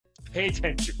Pay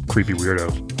attention, creepy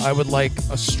weirdo. I would like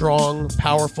a strong,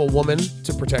 powerful woman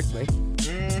to protect me.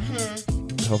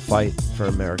 He'll fight for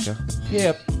America.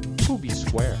 Yeah, Poopy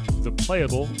Square. The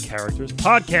Playable Characters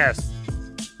Podcast.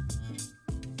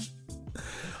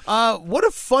 What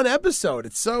a fun episode.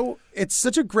 It's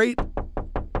such a great...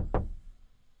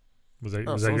 Was that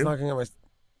someone's you? knocking on my...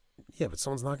 Yeah, but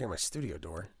someone's knocking on my studio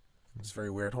door. It's very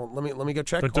weird. Hold on, let me go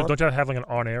check. Don't you have like an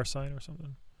on-air sign or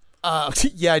something?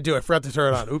 Yeah, I do. I forgot to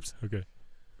turn it on. Oops. Okay.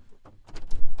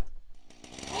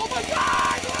 Oh my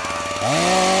God!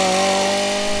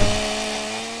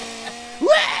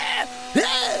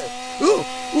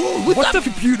 What's up,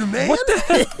 computer man? What the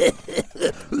heck?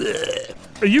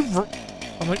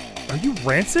 Are you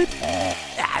rancid?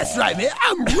 That's right, man.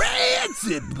 I'm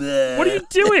rancid. What are you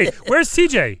doing? Where's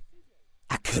TJ?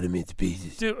 I cut him into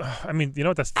pieces. Dude, I mean, you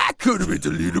know what that's... I cut him into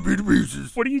little bitty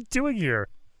pieces. What are you doing here?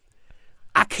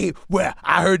 I came... Well,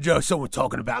 I heard someone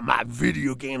talking about my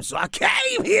video game, so I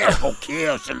came here to go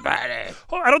kill somebody.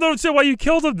 Oh, I don't understand why you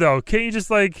killed him, though. Can't you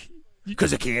just, like...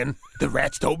 Because I can. The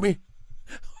rats told me.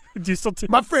 Do you still...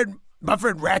 My friend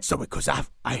Rat told me, because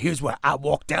here's where I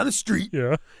walked down the street,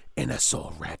 Yeah. and I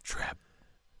saw a rat trap.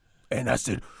 And I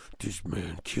said... This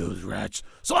man kills rats.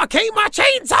 So I came my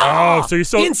chainsaw. Oh, so you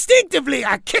still... Instinctively,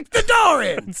 I kicked the door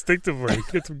in. Instinctively.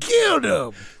 Killed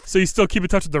him. So you still keep in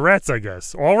touch with the rats, I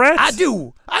guess. All rats? I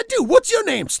do. What's your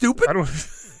name, stupid? I don't...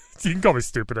 You can call me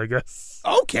stupid, I guess.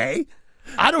 Okay.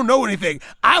 I don't know anything.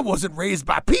 I wasn't raised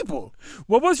by people.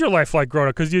 What was your life like growing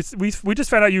up? Because we just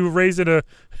found out you were raised in a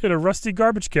rusty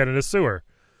garbage can in a sewer.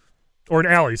 Or an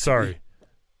alley, sorry.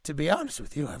 To be honest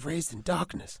with you, I've raised in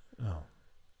darkness. Oh.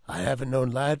 I haven't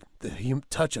known, lad, the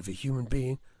touch of a human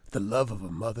being, the love of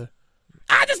a mother.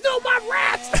 I just know my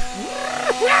rats!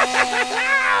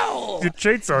 Your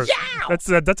chainsaw. Yeah!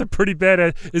 That's a pretty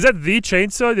bad... Is that the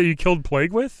chainsaw that you killed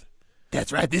Plague with?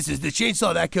 That's right. This is the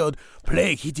chainsaw that killed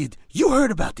Plague. He did. You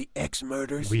heard about the X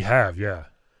murders? We have, yeah.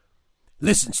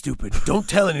 Listen, stupid. Don't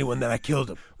tell anyone that I killed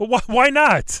him. Well, why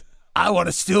not? I want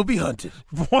to still be hunted.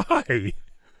 Why?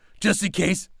 Just in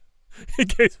case. In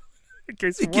case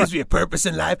It what? gives me a purpose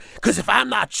in life. Because if I'm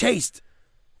not chased,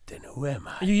 then who am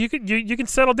I? You can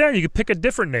settle down. You can pick a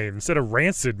different name instead of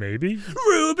Rancid, maybe.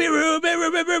 Ruby, Ruby,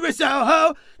 Ruby, Ruby,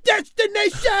 Soho,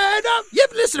 destination of... You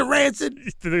ever listen to Rancid?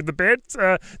 The band?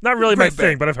 Not really Great my thing,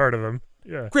 band. but I've heard of them.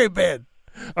 Yeah. Great band.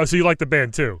 Oh, so you like the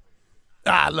band, too?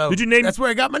 I love Did you name... That's where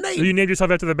I got my name. You named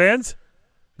yourself after the bands?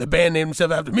 The band named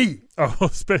themselves after me. Oh,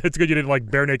 it's good you didn't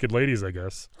like Bare Naked Ladies, I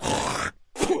guess.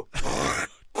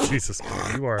 Jesus,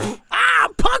 you are...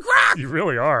 I'm punk rock! You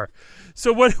really are.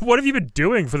 So what have you been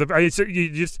doing for the... so you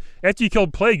just after you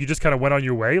killed Plague, you just kind of went on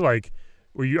your way? Like,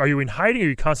 are you in hiding? Are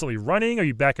you constantly running? Are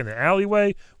you back in the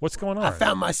alleyway? What's going on? I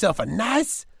found myself a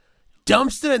nice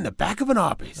dumpster in the back of an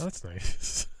Arby's. Oh, that's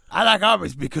nice. I like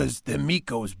Arby's because the meat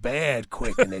goes bad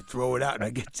quick and they throw it out and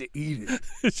I get to eat it.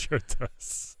 It sure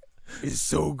does. It's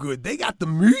so good. They got the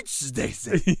meats, they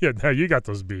say. Yeah, now you got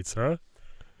those beats, huh?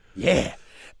 Yeah.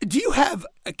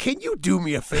 Can you do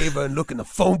me a favor and look in the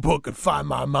phone book and find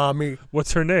my mommy?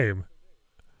 What's her name?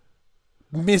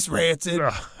 Miss Rancid.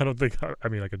 I don't think, I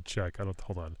mean, I can check.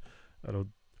 Hold on.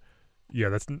 Yeah,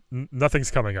 that's,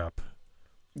 nothing's coming up.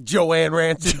 Joanne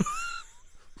Rancid.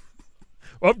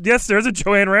 Oh, yes, there's a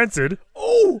Joanne Rancid.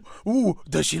 Ooh,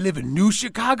 does she live in New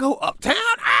Chicago, uptown?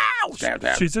 Ow,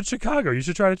 downtown. She's in Chicago. You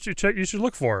should try to check. You should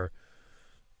look for her.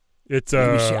 It's,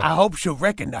 I hope she'll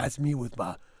recognize me with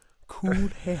my cool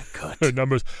haircut. Her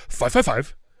number's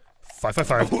 555.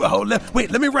 555.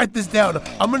 Wait, let me write this down.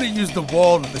 I'm going to use the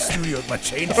wall of the studio with my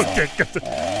chainsaw.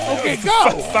 Okay,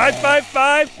 go.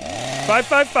 555.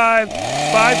 555.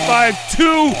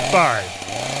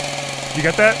 5525. You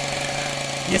got that?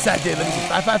 Yes, I did. Let me see.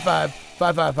 555.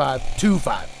 555.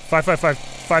 25. 555.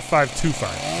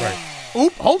 5525. Right.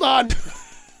 Oop, hold on.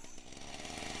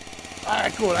 All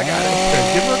right, cool. I got it.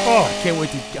 Okay, give her a call. I can't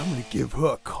wait I'm going to give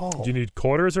her a call. Do you need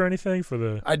quarters or anything for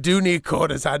the... I do need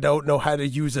quarters. I don't know how to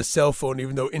use a cell phone,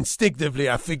 even though instinctively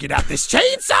I figured out this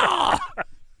chainsaw.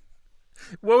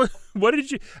 What did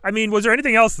you... I mean, was there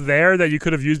anything else there that you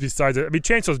could have used besides it? I mean,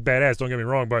 chainsaw's badass, don't get me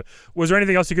wrong, but was there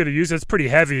anything else you could have used? It's pretty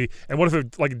heavy, and what if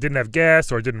it didn't have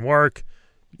gas or it didn't work?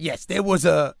 Yes, there was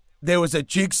a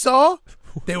jigsaw.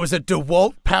 There was a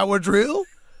DeWalt power drill.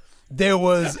 There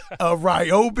was a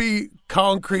Ryobi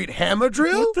concrete hammer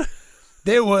drill.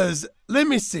 There was, let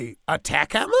me see, a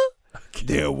tack hammer.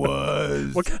 There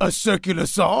was a circular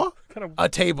saw, a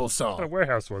table saw. What kind of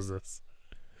warehouse was this?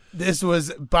 This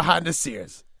was behind the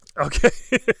Sears. Okay.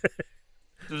 It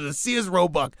was a Sears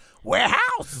Roebuck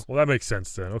warehouse. Well, that makes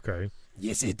sense then. Okay.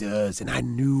 Yes, it does. And I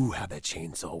knew how that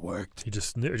chainsaw worked. You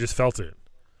just felt it.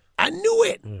 I knew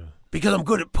it Yeah. because I'm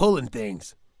good at pulling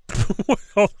things.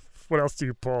 What else do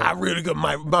you pull? I'm really good.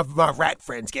 My rat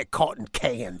friends get caught in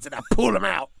cans, and I pull them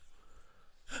out.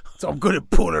 So I'm good at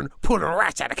pulling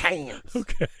rats out of cans.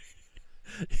 Okay.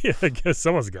 Yeah, I guess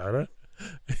someone's got it.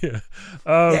 Yeah.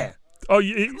 Yeah. Oh,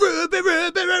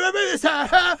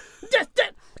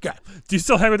 God. do you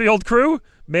still hang with the old crew?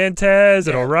 Mantaz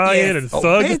and Orion and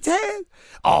Thug? Mantaz?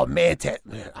 Oh, Mantaz.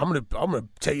 Man, I'm gonna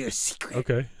tell you a secret.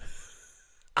 Okay.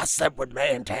 I slept with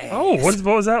Mantaz. Oh, what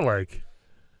was that like?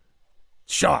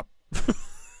 Sharp.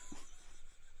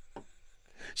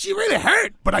 She really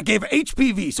hurt, but I gave her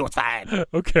HPV, so it's fine.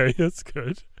 Okay, that's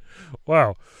good.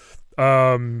 Wow.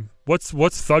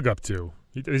 What's Thug up to?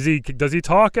 Does he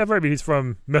talk ever? I mean, he's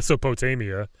from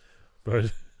Mesopotamia,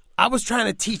 but I was trying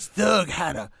to teach Thug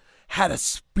how to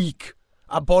speak.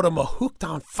 I bought him a hooked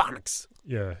on phonics.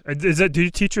 yeah. And do you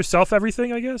teach yourself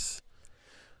everything, I guess?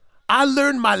 I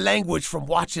learned my language from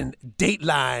watching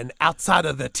Dateline outside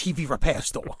of the TV repair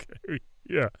store. Okay.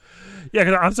 Yeah. Yeah,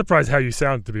 because I'm surprised how you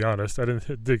sound, to be honest. I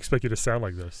didn't expect you to sound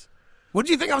like this. What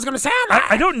do you think I was going to sound like?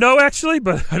 I don't know, actually,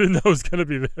 but I didn't know it was going to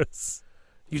be this.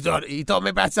 You thought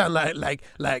maybe I sound like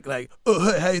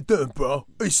oh, hey, how you doing, bro?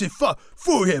 It's a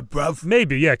full here, bruv.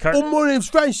 Maybe, yeah. Oh, my name's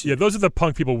Francis. Yeah, those are the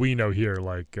punk people we know here,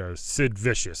 like Sid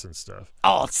Vicious and stuff.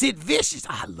 Oh, Sid Vicious.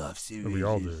 I love Sid Vicious. We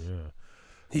all do, yeah.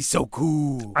 He's so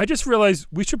cool. I just realized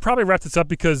we should probably wrap this up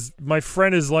because my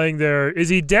friend is laying there. Is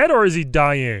he dead or is he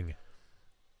dying?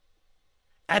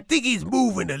 I think he's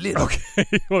moving a little. Okay,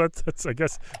 well, that's I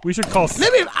guess we should call...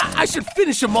 I should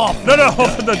finish him off. No,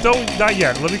 don't, not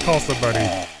yet. Let me call somebody.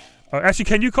 Actually,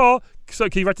 can you call... So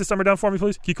can you write this number down for me,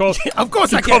 please? Can you call... Of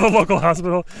course I call can. the local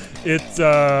hospital. It's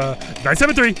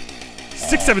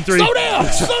 973-673... Slow down.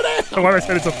 Why am I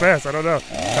saying it so fast? I don't know.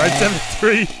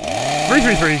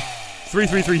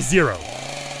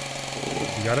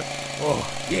 973-333-3330. You got it?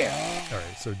 Oh, yeah. All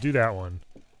right, so do that one.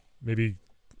 Maybe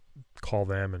call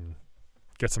them and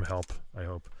get some help, I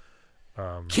hope.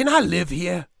 Can I live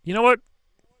here? You know what?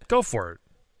 Go for it.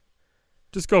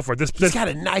 Just go for it. He's got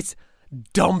a nice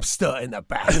dumpster in the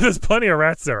back. There's plenty of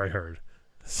rats there, I heard.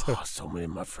 So many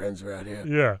of my friends are out here.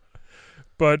 Yeah.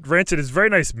 But Rancid, it's very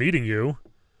nice meeting you.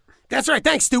 That's right.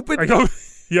 Thanks, stupid. I hope.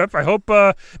 Yep. I hope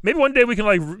maybe one day we can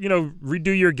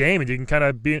redo your game and you can kind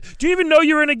of be. Do you even know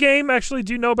you're in a game? Actually,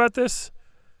 do you know about this?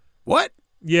 What?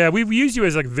 Yeah, we've used you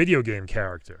as like a video game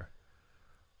character.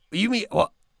 You mean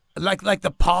what? Like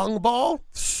the pong ball?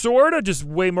 Sorta, just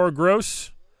way more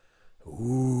gross.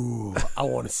 Ooh, I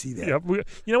want to see that. Yep.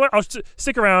 You know what? I'll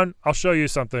stick around. I'll show you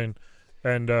something,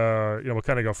 and we'll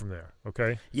kind of go from there.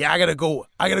 Okay. Yeah, I gotta go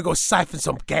siphon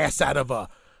some gas out of a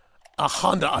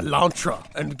Honda Elantra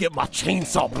and get my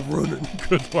chainsaw running.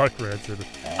 Good luck, Rancid.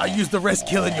 I use the rest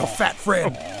killing your fat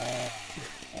friend. Oh.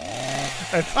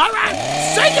 All right,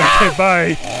 see ya. Okay,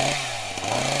 bye.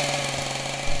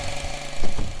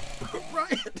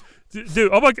 Ryan,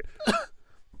 Dude, oh my God.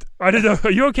 I didn't know.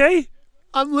 Are you okay?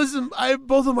 I'm listening.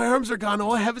 Both of my arms are gone.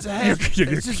 All I have is a head.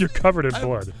 You're covered in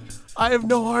blood. I have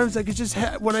no arms. I could just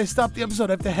when I stop the episode,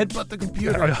 I have to headbutt the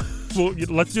computer. Well,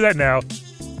 let's do that now.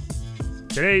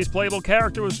 Today's playable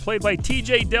character was played by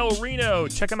TJ Del Reno.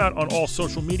 Check him out on all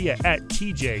social media at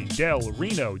TJ Del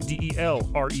Reno,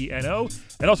 DELRENO.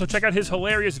 And also check out his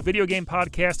hilarious video game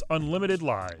podcast, Unlimited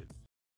Live.